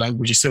native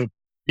languages. So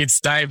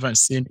it's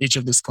diverse in each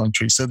of those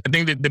countries. So I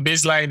think that the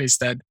baseline is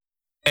that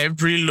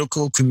every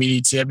local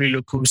community, every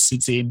local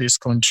city in these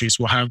countries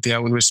will have their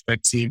own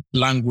respective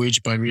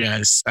language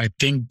barriers. I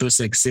think those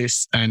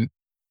exist. And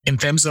in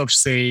terms of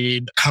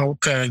saying, how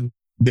can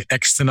the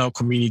external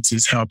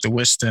communities help the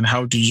Western?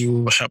 How do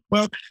you help?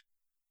 Well,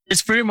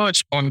 it's pretty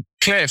much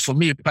unclear for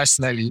me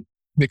personally,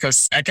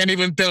 because I can't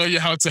even tell you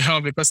how to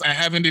help, because I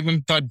haven't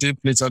even thought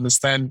deeply to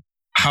understand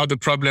how the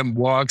problem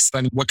works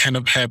and what kind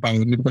of help I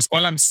would need. Because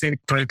all I'm saying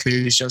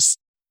currently is just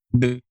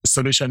the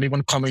solution,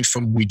 even coming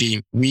from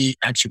within.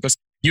 Because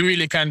you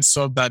really can't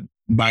solve that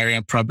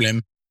barrier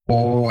problem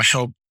or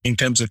help in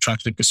terms of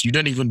traffic, because you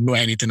don't even know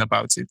anything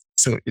about it.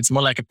 So it's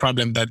more like a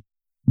problem that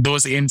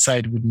those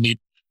inside would need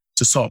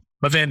to solve.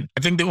 But then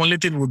I think the only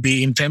thing would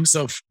be in terms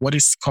of what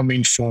is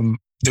coming from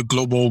the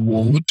global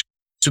world,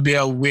 to be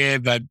aware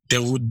that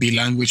there would be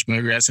language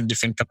barriers in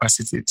different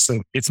capacities.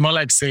 So it's more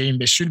like saying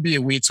there should be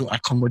a way to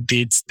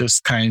accommodate those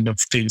kind of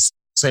things.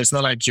 So it's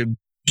not like you're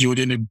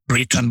building a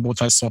brick and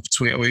mortar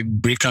software or a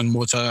brick and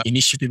mortar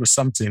initiative or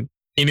something.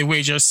 In a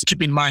way, just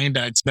keep in mind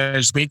that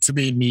there's going to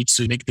be a need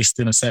to make this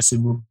thing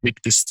accessible,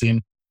 make this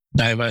thing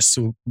diverse.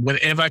 So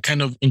whatever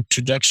kind of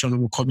introduction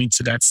will come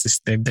into that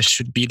system, there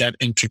should be that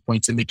entry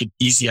point to make it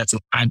easier to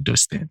add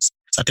those things.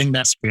 So I think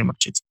that's pretty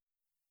much it.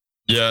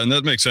 Yeah, and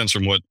that makes sense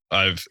from what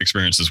I've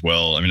experienced as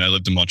well. I mean, I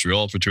lived in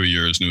Montreal for 2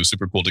 years, and it was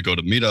super cool to go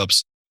to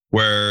meetups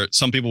where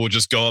some people would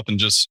just go up and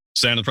just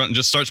stand in front and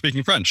just start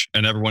speaking French,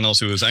 and everyone else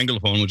who was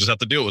Anglophone would just have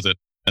to deal with it.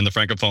 And the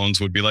Francophones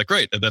would be like,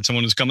 great, and then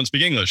someone who's come and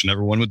speak English, and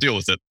everyone would deal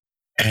with it.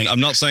 And I'm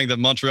not saying that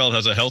Montreal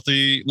has a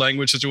healthy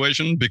language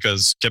situation,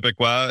 because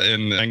Quebecois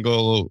and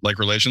Anglo-like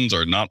relations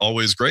are not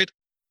always great.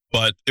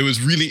 But it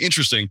was really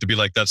interesting to be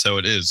like, that's how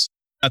it is.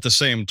 At the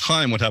same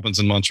time, what happens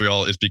in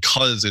Montreal is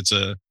because it's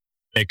a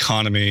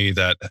economy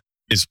that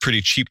is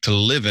pretty cheap to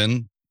live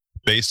in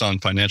based on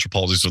financial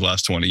policies of the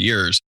last 20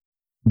 years,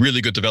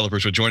 really good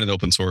developers would join in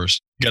open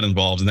source, get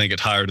involved, and then get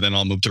hired, and then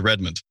all move to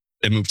Redmond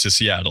and move to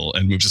Seattle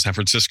and move to San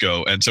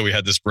Francisco. And so we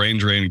had this brain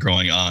drain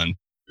going on.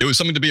 It was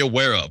something to be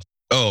aware of.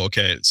 Oh,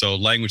 okay. So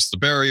language is the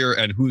barrier,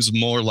 and who's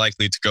more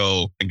likely to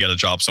go and get a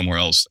job somewhere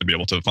else and be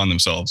able to fund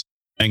themselves?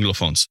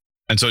 Anglophones.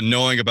 And so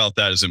knowing about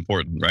that is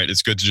important, right?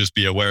 It's good to just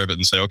be aware of it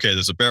and say, okay,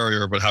 there's a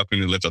barrier, but how can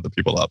we lift other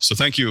people up? So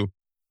thank you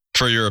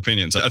for your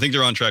opinions. I think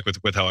they're on track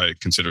with how I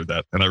considered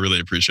that, and I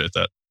really appreciate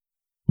that.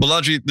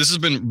 Balaji, this has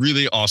been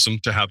really awesome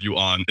to have you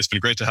on. It's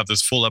been great to have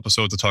this full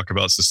episode to talk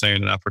about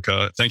Sustain in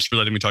Africa. Thank you for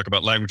letting me talk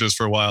about languages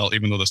for a while,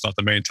 even though that's not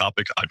the main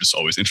topic. I'm just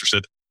always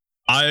interested.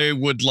 I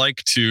would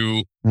like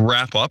to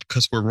wrap up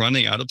because we're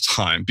running out of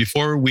time.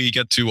 Before we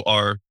get to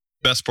our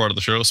best part of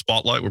the show,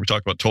 Spotlight, where we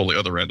talk about totally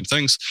other random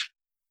things,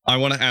 I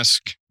want to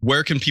ask,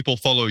 where can people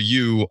follow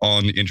you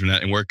on the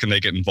internet, and where can they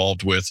get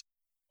involved with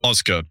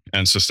OSCA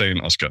and Sustain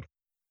OSCA?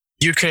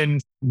 You can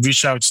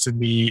reach out to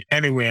me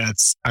anywhere at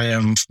I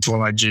am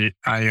Bolaji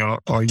Ayo,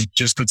 or you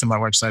just go to my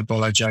website,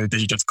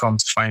 bolajiayo.com,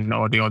 to find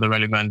all the other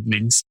relevant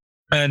links.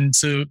 And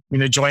to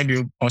join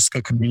the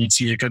OSCAR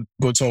community, you can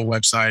go to our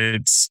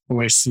website,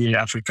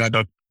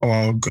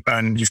 oscaafrica.org,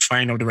 and you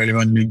find all the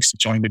relevant links to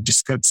join the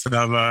Discord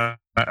server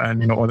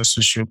and other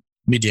social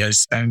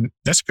medias. And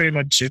that's pretty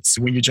much it.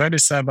 When you join the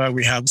server,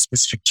 we have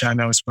specific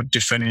channels for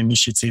different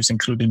initiatives,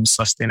 including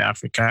Sustain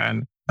Africa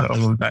and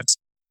all of that.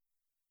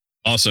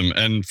 Awesome.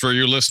 And for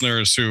your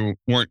listeners who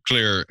weren't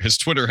clear, his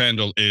Twitter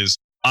handle is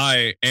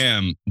I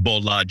am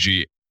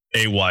Bolaji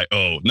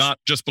AYO. Not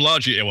just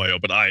Bolaji AYO,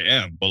 but I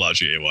am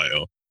Bolaji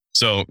AYO.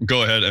 So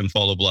go ahead and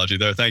follow Bolaji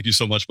there. Thank you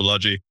so much,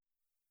 Bolaji.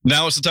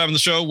 Now it's the time of the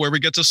show where we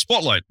get to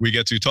spotlight. We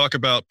get to talk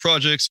about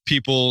projects,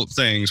 people,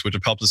 things which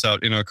have helped us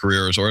out in our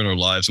careers or in our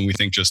lives, and we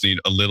think just need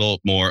a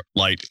little more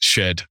light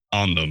shed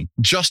on them.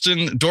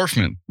 Justin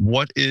Dorfman,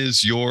 what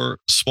is your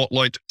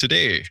spotlight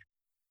today?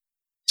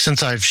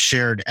 Since I've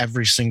shared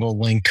every single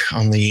link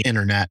on the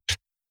internet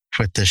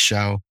with this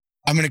show,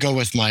 I'm going to go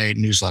with my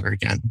newsletter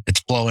again.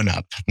 It's blowing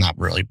up. Not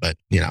really, but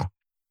the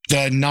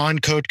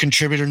non-code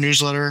contributor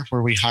newsletter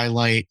where we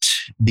highlight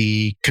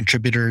the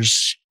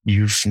contributors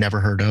you've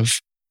never heard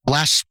of. The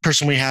last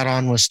person we had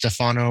on was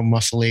Stefano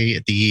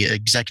Muffoli, the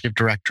executive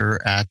director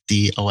at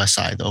the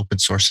OSI, the Open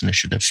Source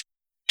Initiative.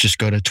 Just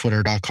go to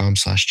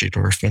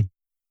twitter.com/jdorfman.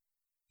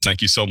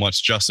 Thank you so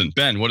much, Justin.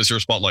 Ben, what is your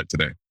spotlight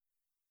today?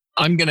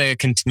 I'm going to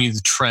continue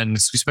the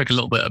trends. We spoke a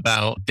little bit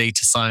about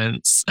data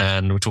science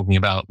and we're talking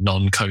about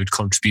non-code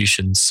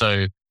contributions.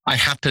 So I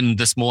happened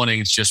this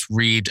morning to just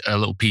read a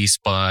little piece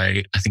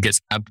by, I think it's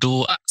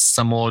Abdul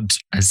Samad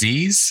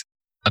Aziz,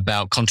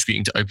 about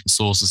contributing to open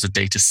source as a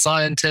data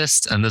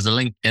scientist. And there's a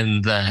link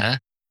in there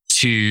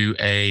to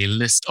a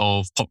list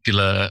of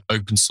popular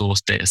open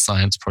source data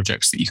science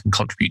projects that you can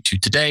contribute to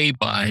today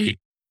by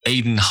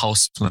Aidan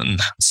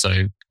Hausman.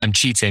 So I'm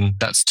cheating.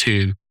 That's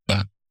 2,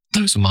 but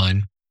those are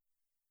mine.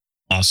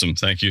 Awesome.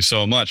 Thank you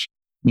so much.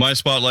 My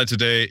spotlight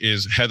today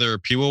is Heather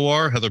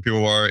Piwawar. Heather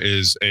Piwawar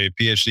is a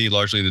PhD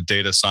largely in the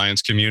data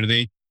science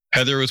community.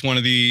 Heather was one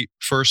of the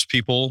first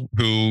people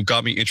who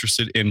got me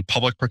interested in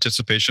public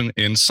participation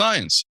in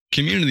science,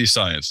 community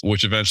science,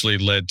 which eventually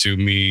led to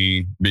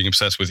me being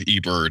obsessed with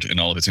eBird and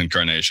all of its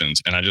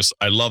incarnations. And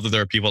I love that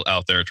there are people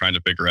out there trying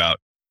to figure out,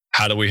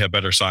 how do we have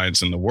better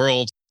science in the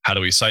world? How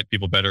do we cite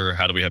people better?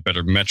 How do we have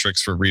better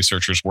metrics for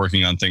researchers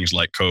working on things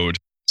like code?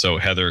 So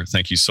Heather,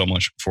 thank you so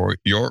much for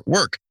your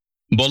work.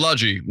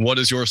 Bolaji, what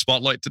is your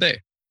spotlight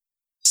today?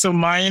 So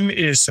mine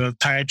is a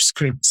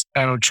TypeScript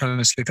error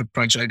translator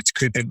project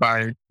created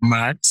by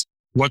Matt.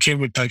 Working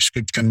with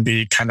TypeScript can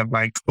be kind of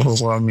like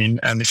overwhelming.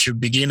 And if you're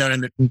beginner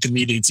and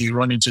intermediate, you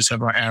run into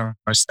several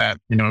errors that,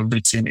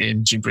 written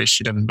in gibberish,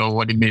 you don't know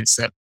what it means.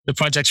 So the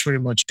project pretty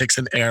much takes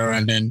an error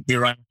and then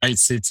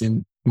rewrites it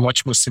in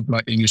much more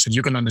simpler English so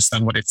you can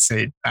understand what it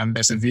said. And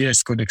there's a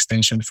VS Code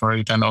extension for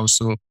it and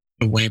also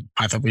the web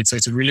part of it. So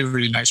it's a really,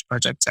 really nice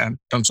project, and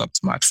thumbs up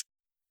to Max.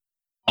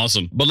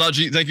 Awesome.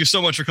 Bolaji, thank you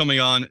so much for coming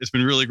on. It's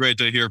been really great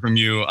to hear from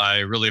you. I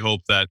really hope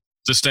that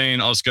Sustain,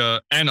 OSCA,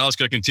 and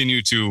OSCA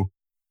continue to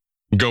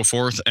go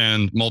forth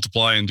and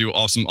multiply and do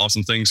awesome,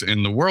 awesome things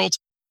in the world.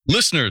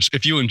 Listeners,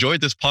 if you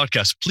enjoyed this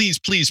podcast, please,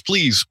 please,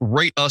 please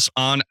rate us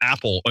on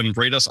Apple and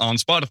rate us on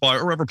Spotify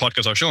or wherever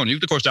podcasts are shown. You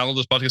can, of course, download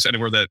this podcast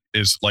anywhere that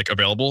is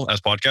available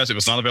as podcast. If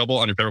it's not available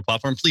on your favorite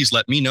platform, please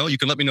let me know. You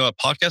can let me know at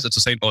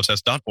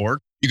podcast@sustainoss.org.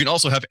 You can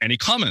also have any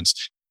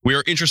comments. We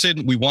are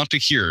interested. We want to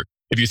hear.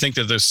 If you think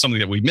that there's something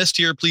that we missed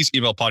here, please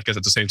email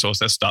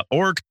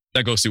podcast@sustainoss.org.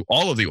 That goes to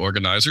all of the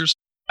organizers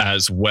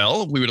as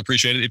well. We would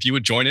appreciate it if you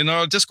would join in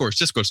our Discourse.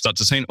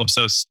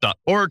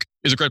 Discourse.sustainoss.org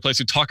is a great place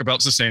to talk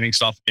about sustaining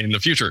stuff in the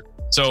future.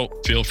 So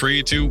feel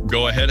free to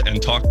go ahead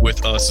and talk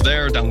with us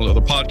there. Download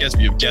other podcasts.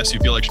 If you have guests you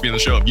feel like should be on the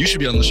show, if you should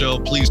be on the show,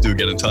 please do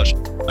get in touch.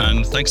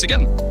 And thanks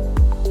again.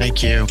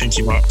 Thank you. Thank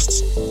you, Mark.